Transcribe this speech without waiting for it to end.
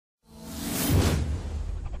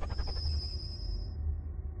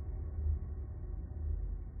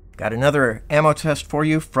Got another ammo test for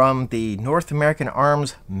you from the North American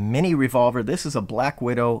Arms mini-revolver. This is a Black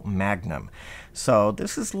Widow Magnum. So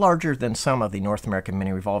this is larger than some of the North American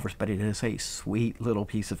mini-revolvers, but it is a sweet little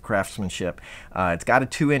piece of craftsmanship. It's got a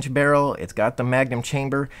 2-inch barrel, it's got the Magnum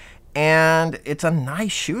chamber, and it's a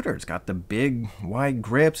nice shooter. It's got the big wide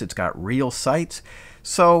grips, it's got real sights.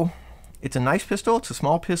 So it's a nice pistol, it's a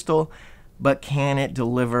small pistol, but can it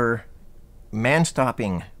deliver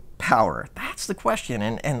man-stopping power? That's the question,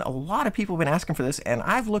 and a lot of people have been asking for this, and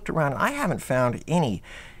I've looked around and I haven't found any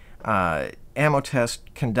ammo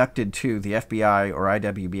test conducted to the FBI or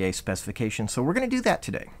IWBA specifications, so we're going to do that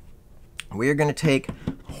today. We are going to take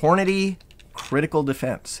Hornady Critical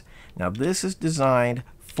Defense. Now this is designed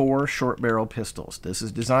for short barrel pistols. This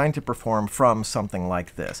is designed to perform from something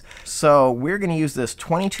like this. So we're going to use this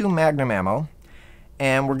 22 Magnum ammo,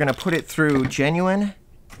 and we're going to put it through genuine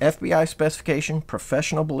FBI specification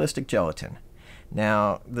professional ballistic gelatin.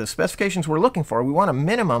 Now, the specifications we're looking for, we want a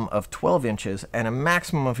minimum of 12 inches and a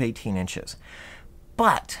maximum of 18 inches.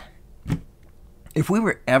 But if we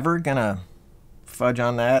were ever going to fudge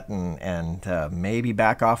on that and maybe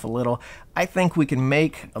back off a little, I think we can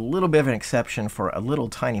make a little bit of an exception for a little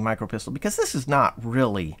tiny micro pistol, because this is not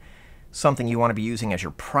really something you want to be using as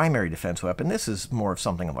your primary defense weapon. This is more of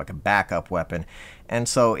something like a backup weapon, and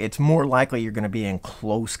so it's more likely you're going to be in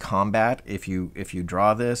close combat if you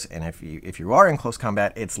draw this, and if you are in close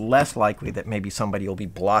combat, it's less likely that maybe somebody will be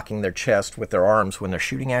blocking their chest with their arms when they're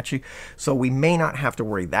shooting at you. So we may not have to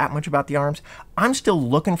worry that much about the arms. I'm still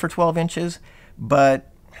looking for 12 inches,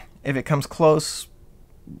 but if it comes close,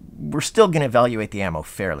 we're still going to evaluate the ammo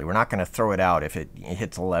fairly. We're not going to throw it out if it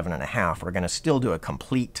hits 11.5. We're going to still do a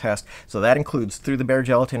complete test. So that includes through the bare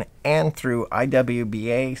gelatin and through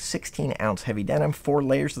IWBA 16-ounce heavy denim, 4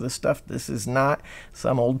 layers of this stuff. This is not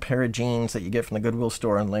some old pair of jeans that you get from the Goodwill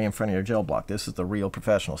store and lay in front of your gel block. This is the real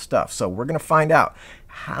professional stuff. So we're going to find out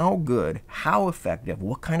how good, how effective,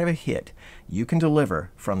 what kind of a hit you can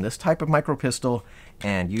deliver from this type of micro pistol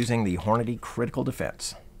and using the Hornady Critical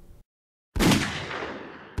Defense.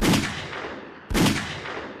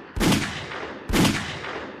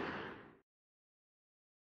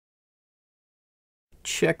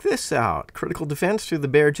 Check this out. Critical Defense through the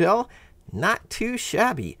bare gel. Not too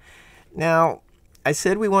shabby. Now, I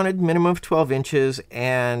said we wanted minimum of 12 inches,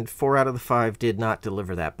 and 4 out of the 5 did not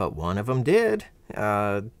deliver that, but one of them did.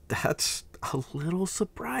 That's a little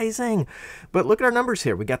surprising. But look at our numbers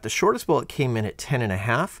here. We got the shortest bullet came in at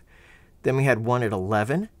 10.5. Then we had one at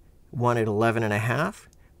 11, one at 11.5,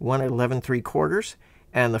 one at 11.75,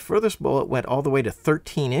 and the furthest bullet went all the way to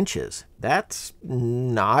 13 inches. That's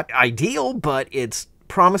not ideal, but it's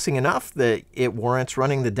promising enough that it warrants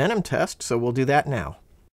running the denim test, so we'll do that now.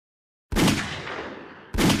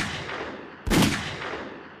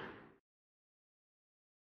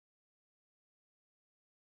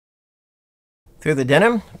 Through the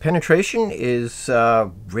denim, penetration is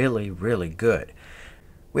really, really good.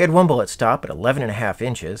 We had one bullet stop at 11.5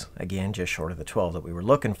 inches, again, just short of the 12 that we were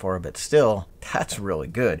looking for, but still, that's really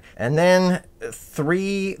good. And then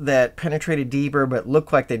 3 that penetrated deeper but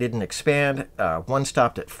looked like they didn't expand. One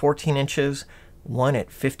stopped at 14 inches, one at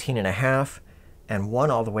 15.5, and one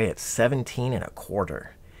all the way at 17.25.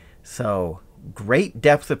 So great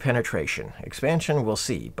depth of penetration. Expansion, we'll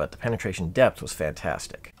see, but the penetration depth was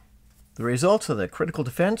fantastic. The results of the Critical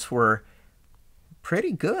Defense were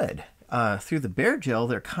pretty good. Through the bare gel,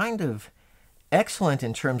 they're kind of excellent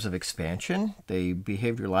in terms of expansion. They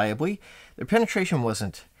behaved reliably. Their penetration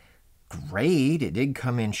wasn't great. It did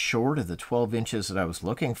come in short of the 12 inches that I was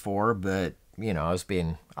looking for, but, you know, I was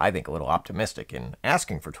being, I think, a little optimistic in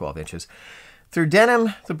asking for 12 inches. Through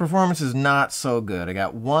denim, the performance is not so good. I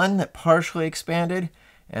got 1 that partially expanded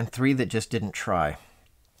and 3 that just didn't try.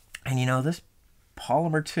 And, you know, this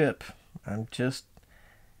polymer tip, I'm just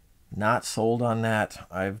not sold on that.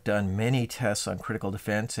 I've done many tests on Critical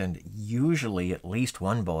Defense, and usually at least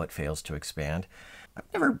 1 bullet fails to expand. I've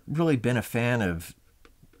never really been a fan of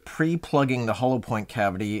pre-plugging the hollow point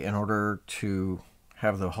cavity in order to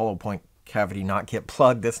have the hollow point cavity not get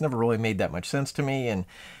plugged. That's never really made that much sense to me, and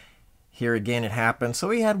here again it happened. So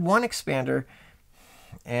we had 1 expander,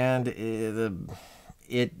 and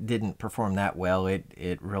it didn't perform that well.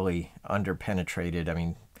 It really under-penetrated. I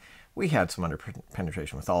mean, we had some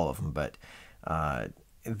under-penetration with all of them, but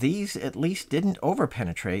these at least didn't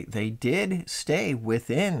over-penetrate. They did stay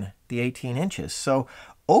within the 18 inches. So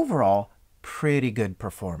overall, pretty good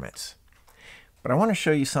performance. But I want to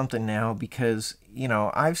show you something now because, you know,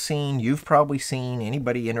 I've seen, you've probably seen,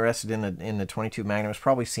 anybody interested in the 22 Magnum has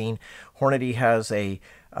probably seen, Hornady has a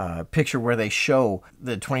picture where they show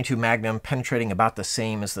the 22 Magnum penetrating about the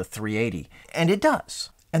same as the 380. And it does.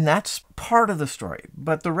 And that's part of the story.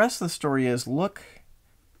 But the rest of the story is, look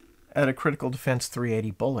at a Critical Defense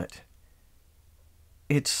 380 bullet.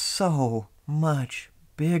 It's so much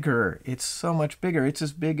bigger. It's so much bigger. It's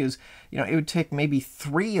as big as, it would take maybe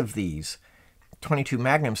 3 of these 22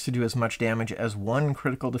 Magnums to do as much damage as one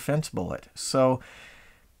Critical Defense bullet. So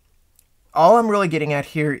all I'm really getting at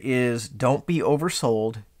here is, don't be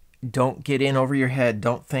oversold. Don't get in over your head.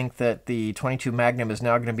 Don't think that the 22 Magnum is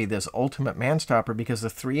now going to be this ultimate man-stopper, because the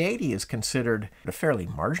 380 is considered a fairly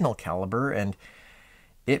marginal caliber, and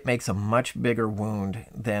it makes a much bigger wound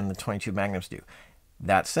than the 22 Magnums do.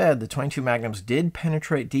 That said, the 22 Magnums did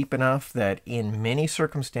penetrate deep enough that in many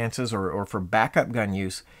circumstances, or for backup gun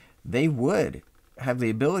use, they would have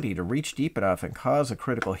the ability to reach deep enough and cause a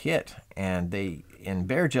critical hit. And in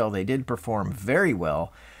Bear Gel, they did perform very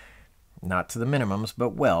well. Not to the minimums, but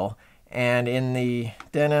well. And in the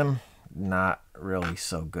Denim, not really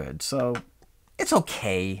so good. So it's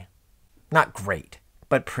okay. Not great,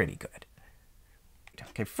 but pretty good.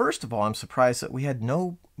 Okay, first of all, I'm surprised that we had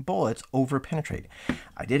no bullets over penetrate.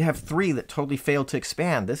 I did have 3 that totally failed to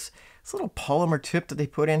expand. This little polymer tip that they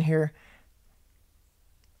put in here,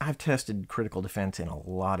 I've tested Critical Defense in a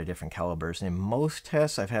lot of different calibers. In most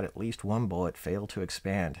tests, I've had at least 1 bullet fail to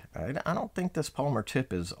expand. I don't think this polymer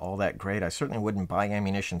tip is all that great. I certainly wouldn't buy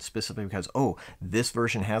ammunition specifically because, oh, this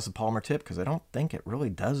version has a polymer tip, because I don't think it really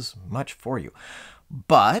does much for you.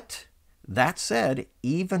 But that said,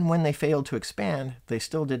 even when they failed to expand, they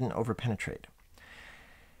still didn't overpenetrate.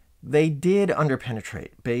 They did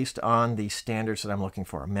underpenetrate based on the standards that I'm looking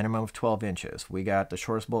for, a minimum of 12 inches. We got the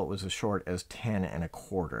shortest bullet was as short as 10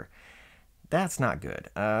 1/4. That's not good.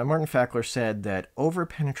 Martin Fackler said that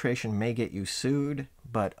overpenetration may get you sued,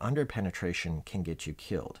 but underpenetration can get you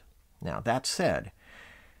killed. Now, that said,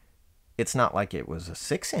 it's not like it was a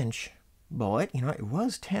 6-inch bullet. It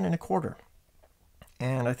was 10 1/4.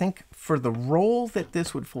 And I think for the role that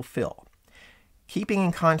this would fulfill, keeping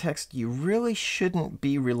in context, you really shouldn't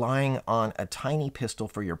be relying on a tiny pistol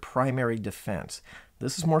for your primary defense.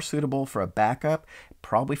 This is more suitable for a backup,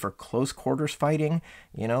 probably for close quarters fighting,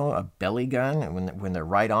 a belly gun, when they're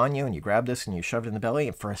right on you and you grab this and you shove it in the belly.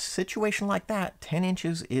 And for a situation like that, 10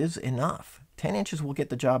 inches is enough. 10 inches will get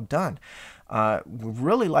the job done. We'd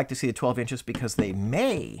really like to see the 12 inches because they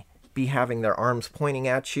may be having their arms pointing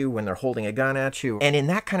at you when they're holding a gun at you. And in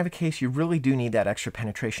that kind of a case, you really do need that extra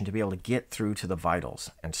penetration to be able to get through to the vitals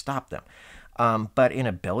and stop them. But in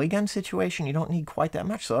a belly gun situation, you don't need quite that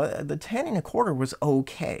much. So the 10 1/4 was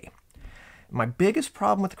okay. My biggest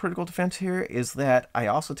problem with the Critical Defense here is that I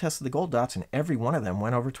also tested the gold dots, and every one of them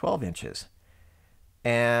went over 12 inches.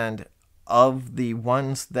 And of the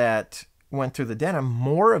ones that went through the Denim,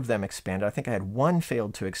 more of them expanded. I think I had 1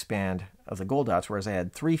 failed to expand of the gold dots, whereas I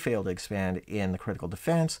had 3 failed to expand in the Critical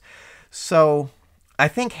Defense. So I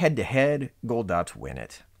think head-to-head, gold dots win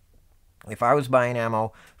it. If I was buying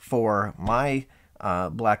ammo for my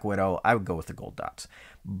Black Widow, I would go with the gold dots.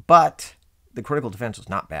 But the Critical Defense was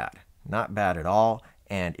not bad. Not bad at all.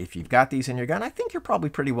 And if you've got these in your gun, I think you're probably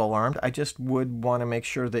pretty well armed. I just would want to make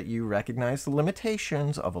sure that you recognize the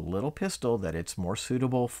limitations of a little pistol, that it's more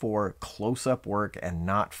suitable for close-up work and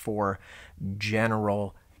not for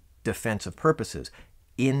general defensive purposes.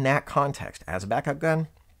 In that context, as a backup gun,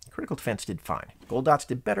 Critical Defense did fine. Gold dots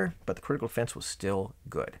did better, but the Critical Defense was still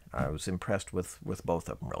good. I was impressed with both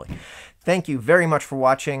of them, really. Thank you very much for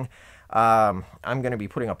watching. I'm going to be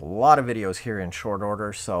putting up a lot of videos here in short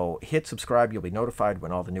order, so hit subscribe. You'll be notified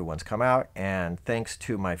when all the new ones come out. And thanks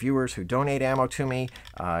to my viewers who donate ammo to me.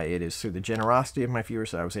 It is through the generosity of my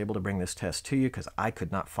viewers that I was able to bring this test to you, because I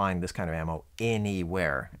could not find this kind of ammo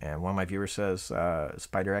anywhere. And one of my viewers says,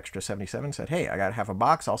 Spider Extra 77 said, hey, I got half a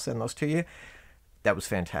box. I'll send those to you. That was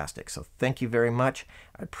fantastic. So thank you very much.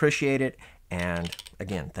 I appreciate it. And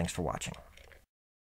again, thanks for watching.